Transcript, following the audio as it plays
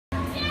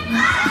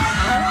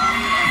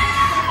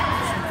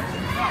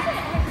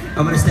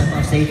I'm gonna step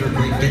off stage real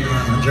quick, get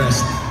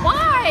undressed.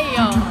 Why?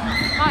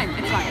 Fine,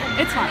 it's fine.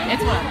 It's fine.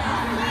 It's whatever.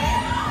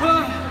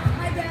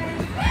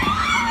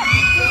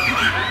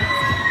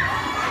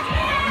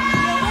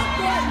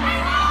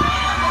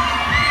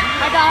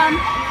 Hi, Dom.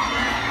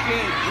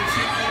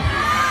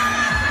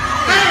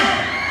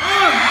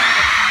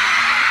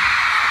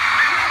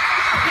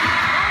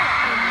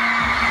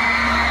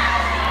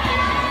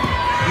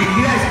 You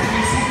guys,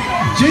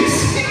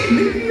 JC,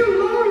 leave me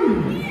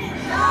alone.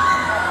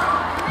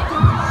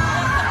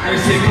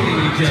 There's tickling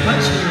each other.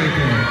 Touch me right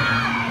there.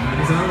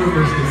 These are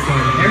rumors get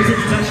started.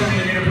 Everything's touching me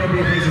in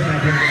inappropriate places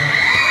back here.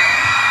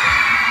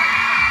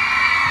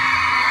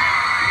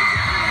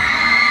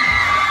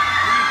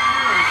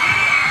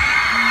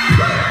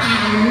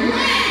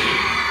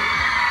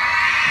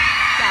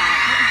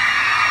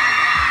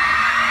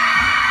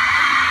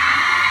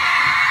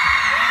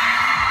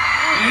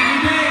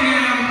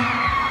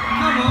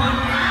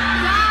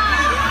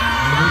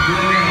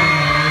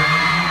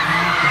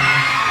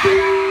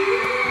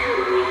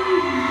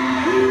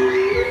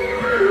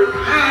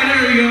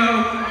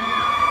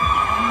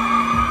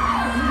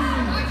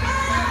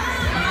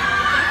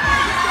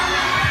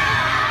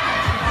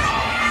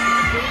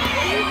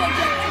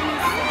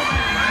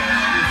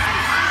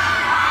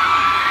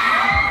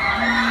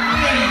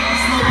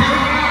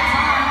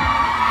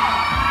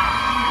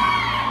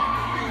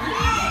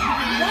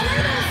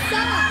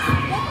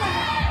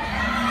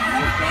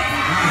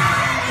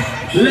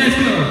 Let's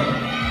go.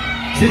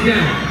 Sit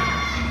down.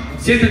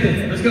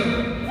 Siéntate. Let's go. Looks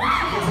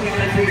like I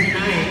had a crazy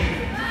night.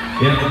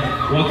 Yeah.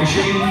 Walk of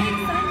shame.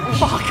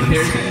 Fuck.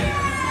 Comparison.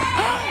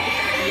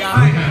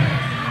 Alright.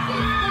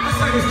 Let's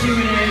start this Q&A.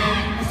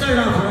 Let's start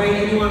off right.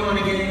 Anyone want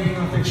to get anything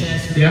off their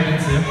chest? Yeah. I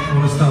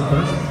want to start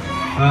first.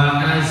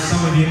 As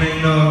some of you may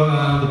know,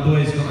 the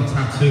boys got a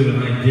tattoo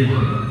and I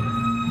didn't.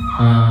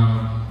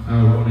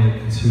 I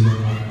wanted to.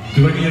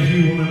 Do any of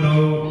you want to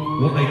know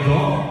what they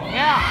got?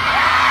 Yeah.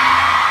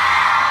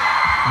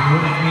 And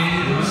what it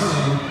means? I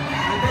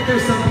bet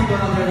there's some people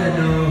out there that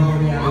know what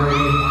we have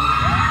already.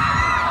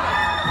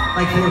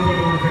 Like 4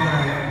 people in the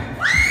crowd.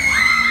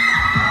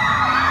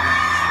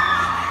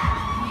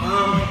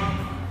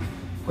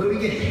 What do we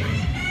get?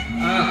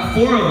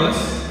 4 of us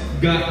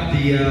got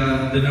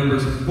the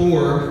numbers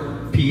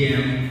 4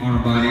 p.m. on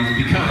our bodies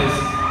because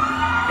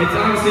it's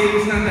honestly,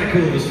 it's not that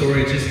cool of a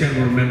story. It's just kind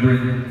of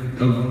remembering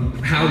of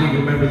how we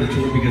remember the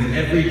tour because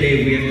every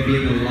day we have to be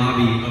in the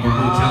lobby of our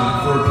hotel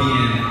at 4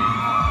 p.m.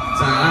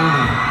 So I don't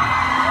know.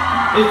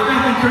 It's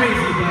nothing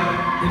crazy, but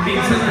it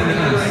means something to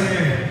us.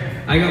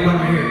 I got one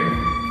right here.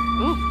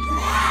 Ooh.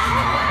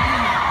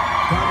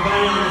 Got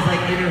it on his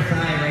like inner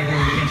thigh right here.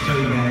 We can't show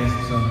you guys,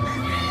 so we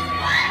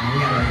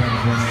got it right on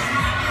his wrist.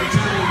 It's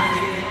on you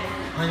get it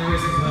on your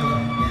wrist as well.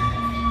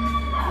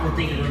 Yeah. We'll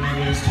think of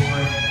remember this tour.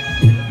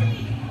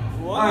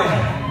 Alright,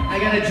 I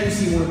got a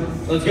juicy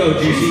one. Let's go,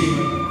 Juicy.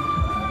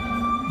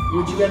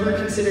 Would you ever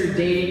consider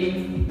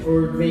dating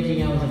or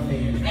making out with a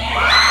fan?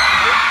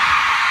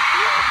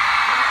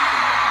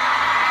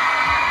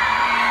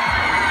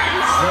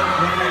 So,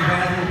 would I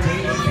rather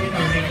date a fan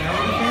or make out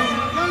with a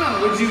fan? No,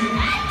 would you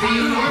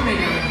date or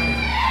make out with a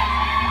fan?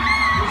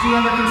 Would you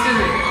ever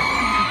consider it?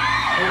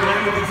 Or would I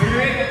ever consider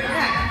it?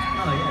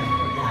 Yeah. Oh, yeah.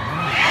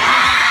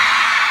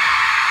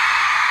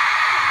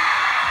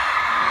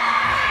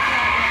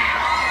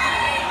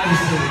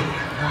 Obviously,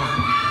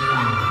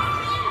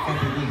 got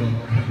the eagle.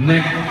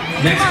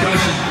 Next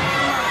question.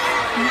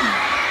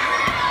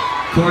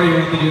 Corey, you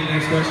want to do the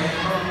next question?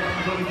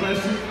 Another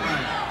question?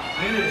 Alright. I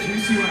got a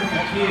juicy one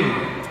for Kian.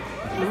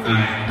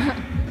 Alright.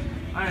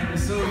 Alright,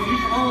 so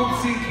you've all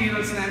seen Kian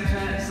on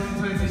Snapchat.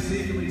 Sometimes you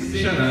secretly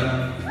sing. Shut up.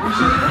 Would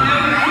you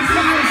ever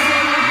consider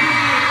singing?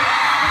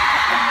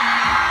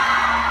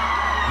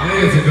 I think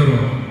it's a good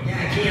one.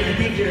 Yeah, Kian, I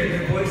think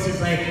your voice is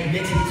like a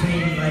mix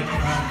between like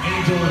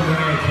Angel and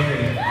Mariah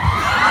Carey.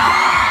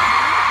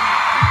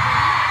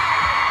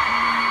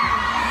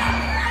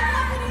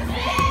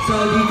 So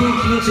do you think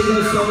Kian should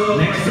go solo?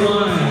 Next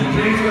one.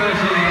 Next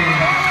question.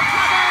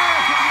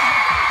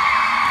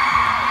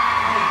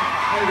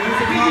 I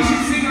think you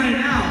should sing right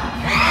now.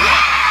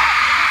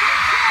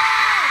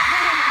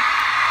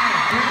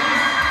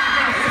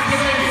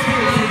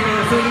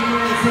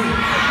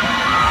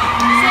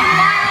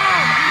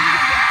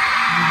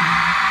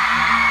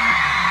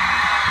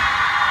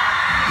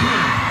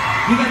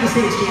 You got the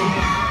stage, Kian.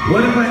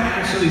 What if I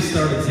actually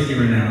started singing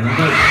right now?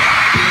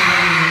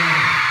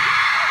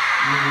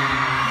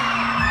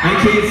 I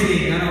can't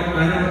sing. I don't.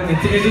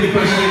 To answer the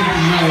question,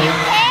 no.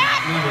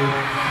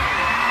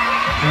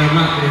 I'm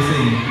not gonna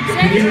sing.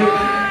 Can you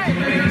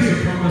make us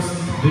a promise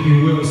that you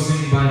will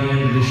sing by the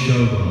end of this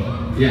show,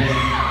 though? Yeah.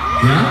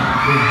 Yeah?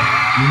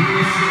 You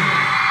will sing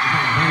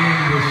by the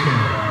end of this show.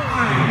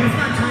 Alright, it's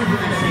not time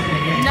for that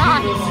segment yet.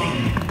 Not Kian will sing.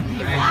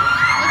 Look at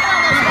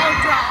all those low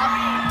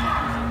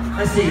drops.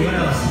 Let's see, what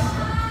else?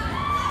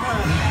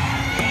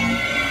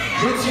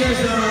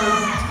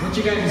 What's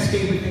your guys'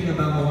 favorite thing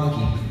about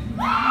Milwaukee?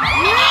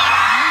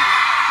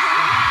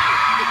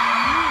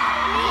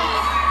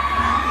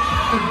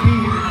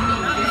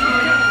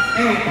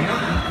 Hey,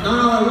 Not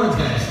all at once,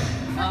 guys.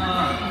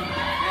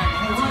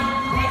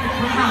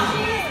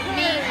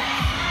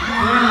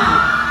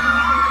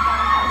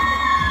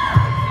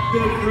 The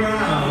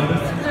crowd.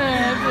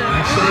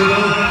 Actually,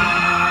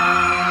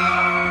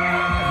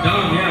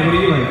 Dom, yeah, what do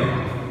you like?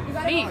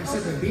 I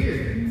said the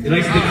beard. He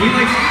likes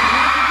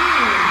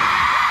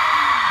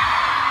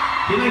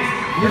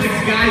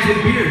guys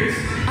with beards.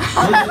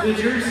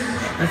 What's yours?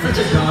 That's such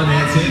a Dom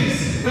answer.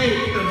 Wait,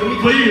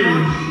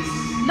 Beard.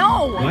 No.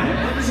 What?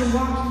 What is a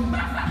walkie?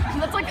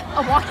 That's like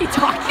a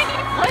walkie-talkie.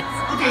 What?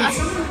 Okay,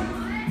 someone.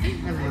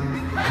 Never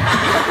mind.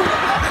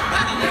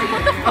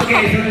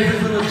 Okay, so there's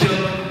this little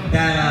joke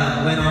that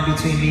went on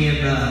between me and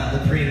the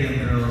premium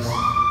girls.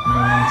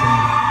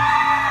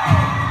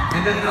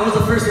 And then I was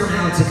the first one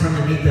out to come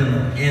and meet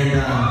them, and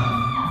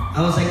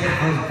I was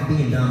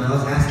being dumb. I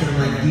was asking them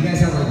like, do you guys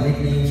have like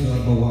nicknames for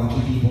like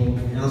Milwaukee people?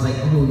 And I was like,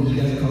 oh, you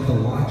guys are called the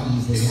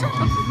Walkies, the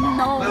Walkies.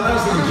 No. But I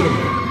was still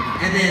kidding.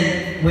 And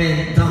then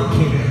when Dom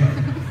came out,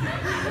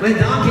 I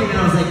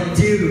was like,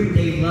 dude,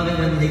 they love it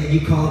when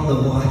you call them the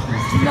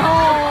Walkies. No.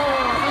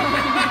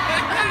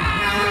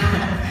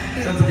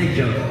 That's a big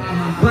joke.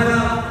 But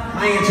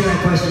I answered that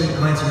question.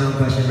 I'll answer my own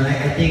question. But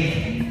I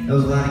think there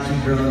was a lot of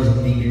cute girls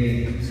and being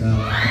great. So I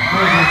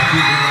would like to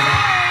keep going.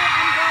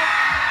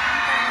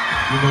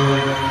 You know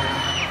what?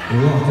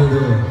 Walk through the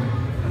door.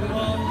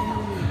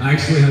 I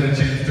actually had a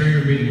chance during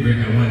your meet and greet.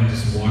 I went and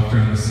just walked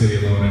around the city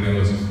alone, and it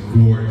was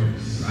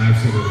gorgeous. I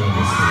absolutely love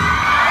this city.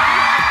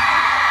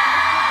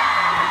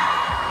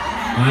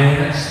 I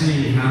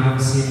actually haven't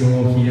seen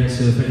Milwaukee yet,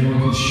 so if anyone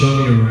could show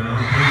me around,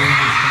 please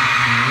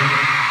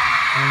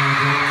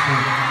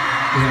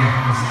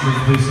just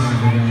let's do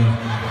something together.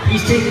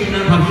 He's taking it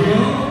up.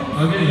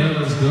 Okay, yeah,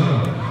 let's go.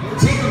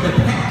 Take him to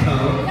Petco.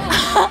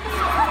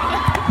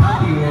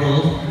 Puppy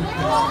World.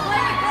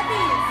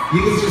 You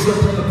can just go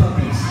play with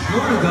puppies. You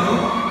wanna go?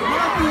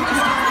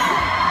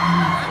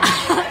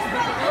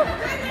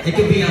 It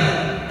could be I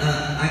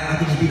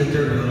could just be the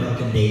third one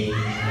like a date.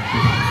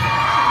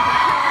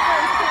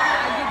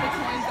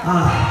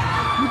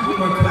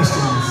 More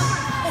questions,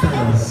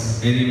 fellas.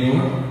 Any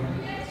more?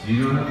 Do you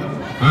know how?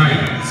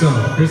 Alright, so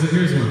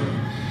here's one.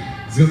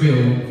 It's gonna be a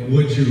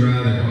would you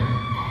rather.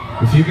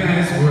 If you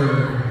guys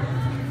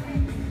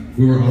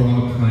we were all on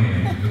a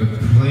plane, and the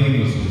plane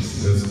was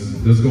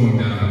just going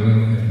down, and we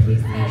only had 3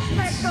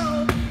 stations.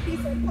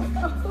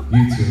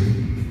 You two,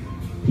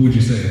 who would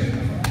you say?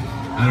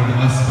 Out of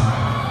us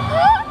 5.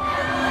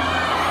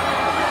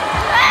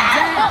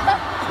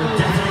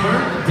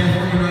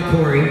 Definitely not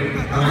Corey.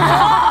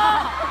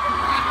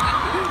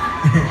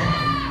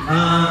 I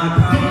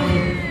probably,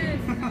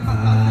 I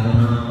don't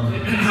know.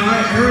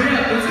 Alright, hurry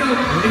up, let's go.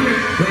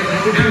 Wait, I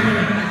could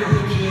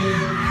pick Kian.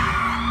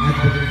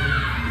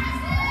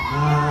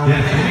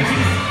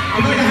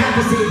 I'm gonna have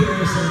to say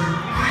Harrison.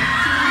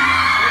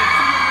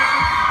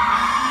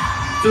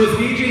 So it's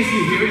me and JC,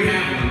 we already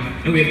have one,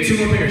 and we have 2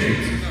 more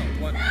parachutes.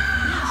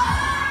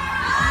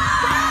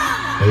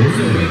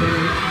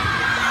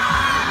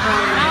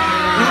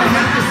 I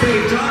have to say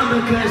John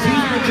because he's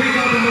gonna drink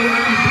all the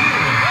Milwaukee beer.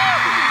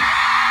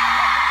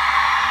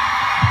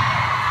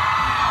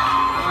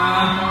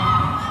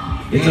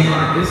 This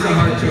is a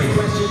hard choice.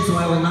 Question, so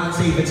I will not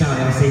say Vitaly,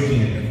 I'll say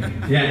Kian.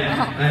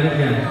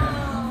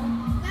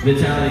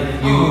 Vitaly,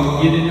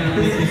 you did not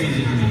make this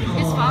easy for me.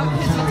 It's fine.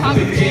 I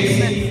picked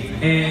JC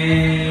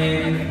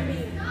and...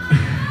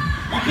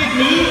 You picked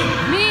me?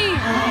 Me.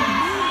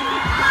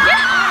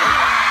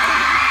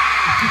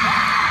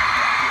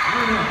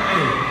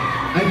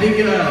 I think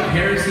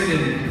Harrison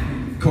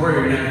and Corey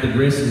are gonna have to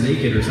wrestle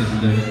naked or something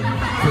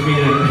for me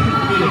to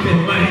pick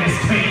my next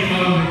game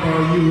or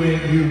you win.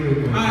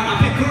 Alright, I'll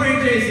pick Corey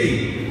and JC.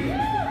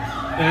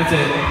 That's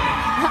it.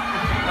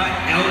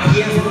 He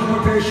has one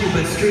more parachute,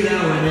 but straight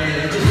out and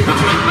then just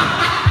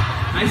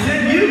I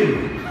said you.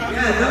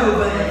 Yeah, no,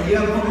 but you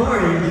have one more.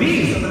 Me.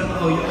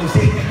 Oh, you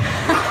see.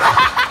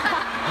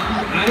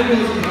 I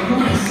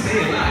want to stay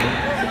alive.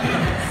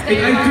 I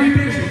have 3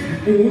 parachutes.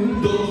 1,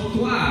 2,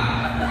 3.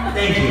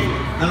 Thank you.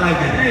 I like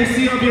that. Hey,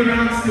 see you on your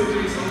round still,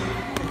 Jason.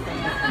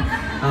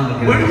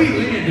 Where do we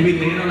land? Do we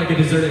land on like a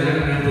deserted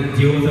island and have to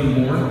deal with them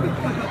more?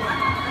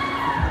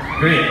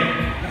 Great.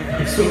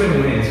 It's swimming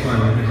away, it's fine.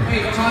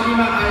 Hey, talking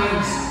about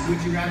islands,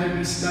 would you rather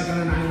be stuck on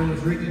an island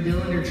with Ricky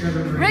Dillon or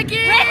Trevor Brady?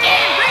 Ricky.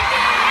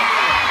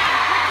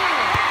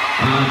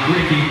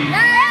 Ricky.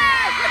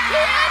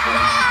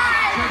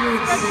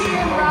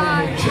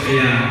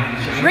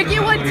 Yeah. Ricky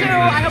would too.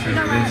 I hope you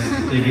know that.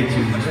 They get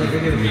too much.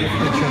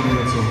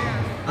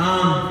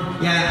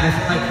 Yeah, I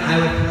feel like I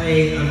would play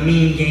a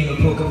mean game of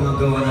Pokemon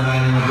Go on the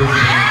island of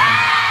Disney.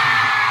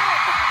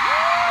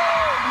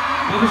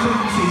 All of a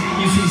sudden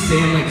you see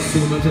Sam like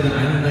swim up to the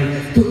island like,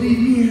 don't leave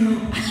me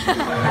out.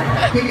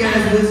 Hey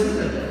guys, what's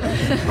up?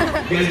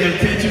 You guys got a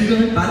tattoo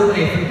gun? By the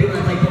way, for people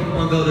that play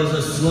Pokemon Go, there's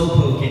a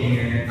Slowpoke in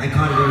here. I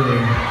caught it earlier.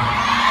 I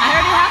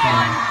already have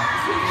one.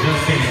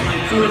 Just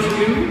saying. So it's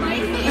you?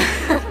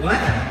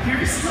 What?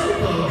 You're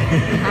Slowpoke.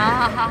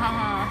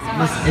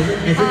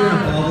 Isn't it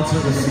evolved to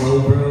the slow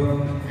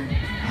bro?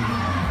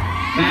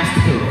 Fast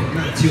poke.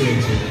 Not too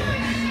into it.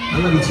 I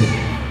love you too.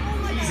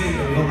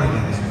 Oh my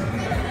gosh.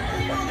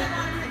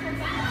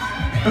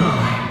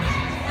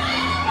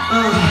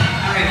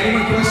 Alright, any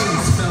more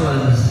questions,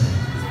 fellas?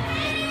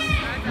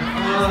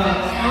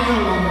 I'll go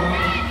one more.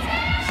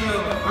 So,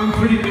 I'm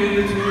pretty new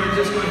to the tour. I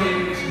just got here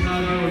in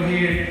Chicago. I'm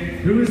here.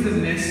 Who is the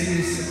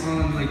messiest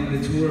on like the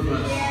tour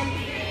bus?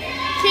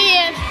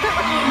 Kian.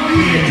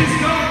 Yeah, just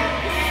go.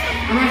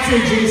 I might say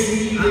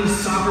JC, there's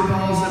soccer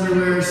balls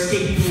everywhere,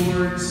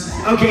 skateboards.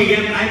 Okay,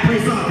 yep, I play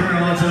soccer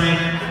all the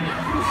time.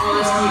 Oh,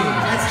 that's Kian.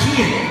 That's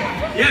Kian.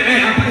 Yeah,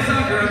 man, I play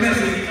soccer. I'm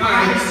messing. I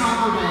have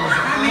soccer balls.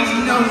 That makes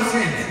no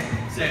sense.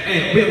 Say, hey,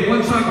 we have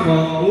one soccer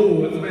ball.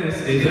 Oh, it's a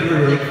mess. It's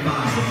everywhere. Like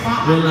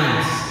 5. Relax.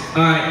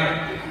 All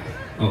right.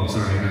 Oh,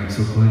 sorry, I got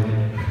so quiet.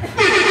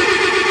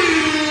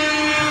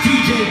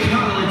 DJ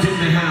College in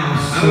the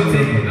house. I would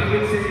say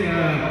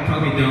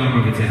probably Dom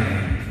or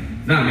Battalion.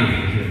 Not me.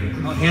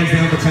 Oh, hands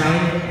down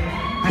Battalion?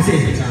 I say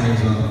it's Battalion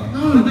as well.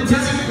 No,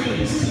 Battalion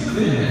cleans.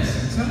 Yes.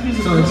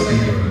 So it's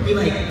he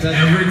like does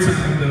Every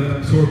time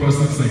the tour bus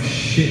looks like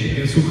shit,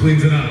 guess who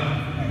cleans it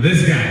up?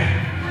 This guy.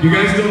 You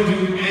guys don't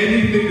do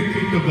anything to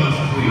keep the bus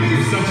clean.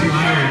 You're such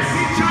liars.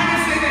 He's trying to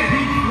say that he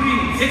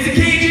cleans. It's a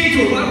KJ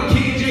tour. Why would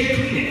KJ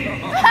clean it?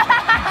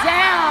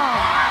 Damn.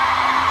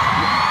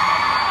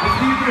 Let's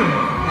be real.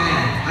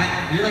 Man,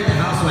 you're like the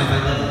housewife, I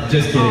love it.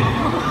 Just kidding.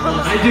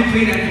 I do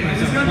clean after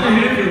myself. Mom,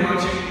 if you're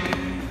watching.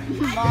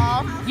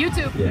 Mom.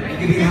 YouTube. You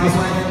can be the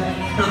housewife?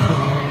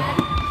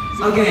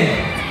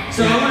 Okay,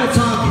 so I want to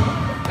talk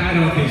I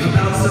don't think so.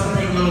 about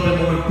something a little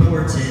bit more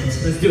important.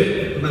 Let's do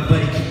it. With my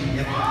buddy Kian.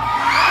 Yep.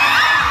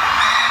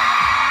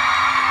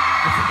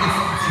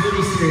 It's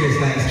really serious,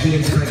 guys.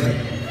 Kian's pregnant.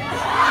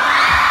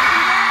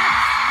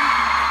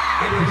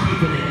 And we're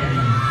keeping it in.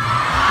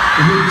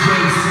 With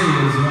JC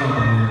as well.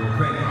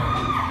 Pregnant.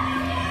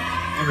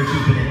 And we're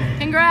keeping it.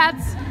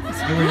 Congrats.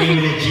 And we're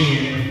naming it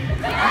Kian.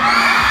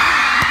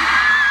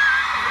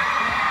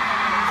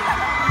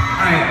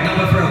 Alright, no,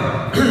 but for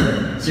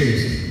real.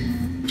 Serious.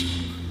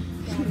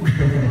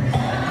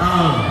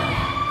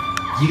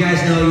 You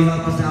guys know you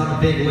helped us out in a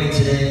big way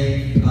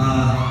today. You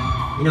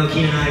know,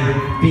 Kian and I were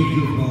big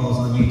goofballs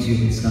on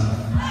YouTube and stuff.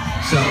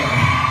 So,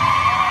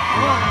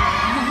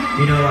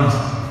 you know us.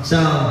 So,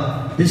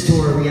 this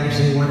tour, we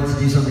actually wanted to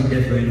do something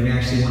different. We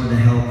actually wanted to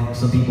help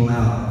some people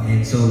out.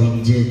 And so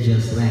we did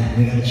just that.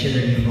 We got a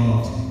charity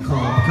involved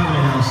called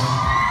Covenant House.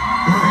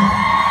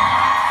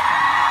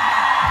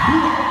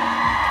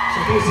 So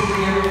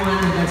basically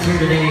everyone that's here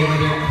today,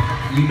 whether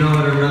you know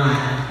it or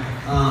not,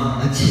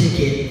 a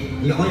ticket,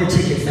 all your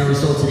tickets that were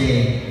sold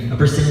today, a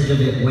percentage of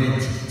it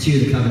went to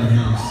the Covenant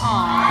House.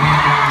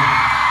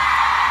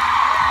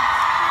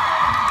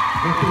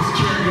 And what this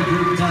charity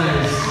group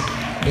does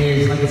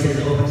is, like I said,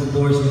 it opens the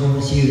doors for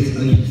homeless youth,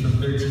 ages from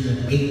 13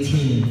 to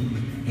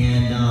 18,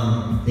 and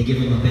they give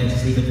them a bed to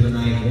sleep in for the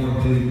night,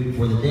 warm food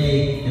for the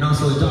day, and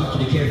also a doctor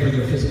to care for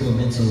their physical and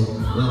mental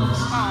wellness.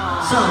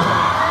 So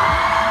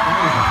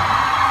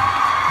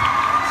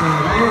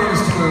while we're on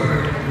this tour,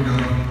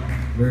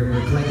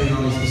 we're collecting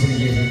all these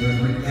percentages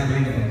and we're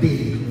gathering up a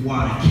big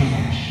wad of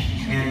cash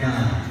and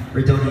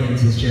we're donating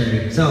to this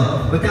charity.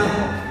 So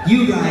without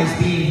you guys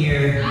being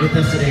here with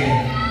us today,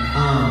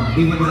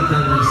 we wouldn't have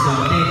done this. So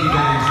thank you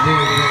guys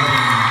very, very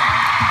much.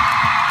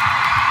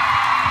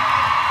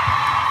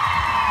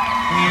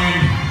 And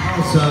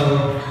also,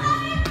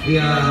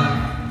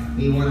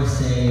 we want to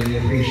say we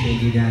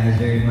appreciate you guys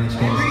very much.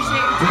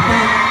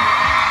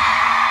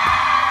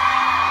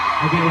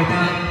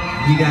 Without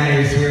you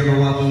guys here in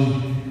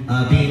Milwaukee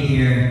being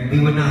here, we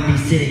would not be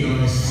sitting on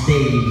this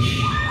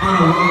stage on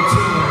a world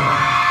tour.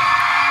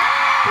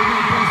 We're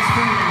my best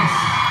friends.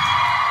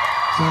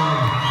 So,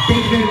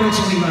 thank you very much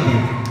and we love you.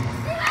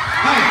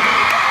 Alright.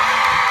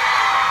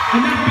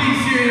 Enough being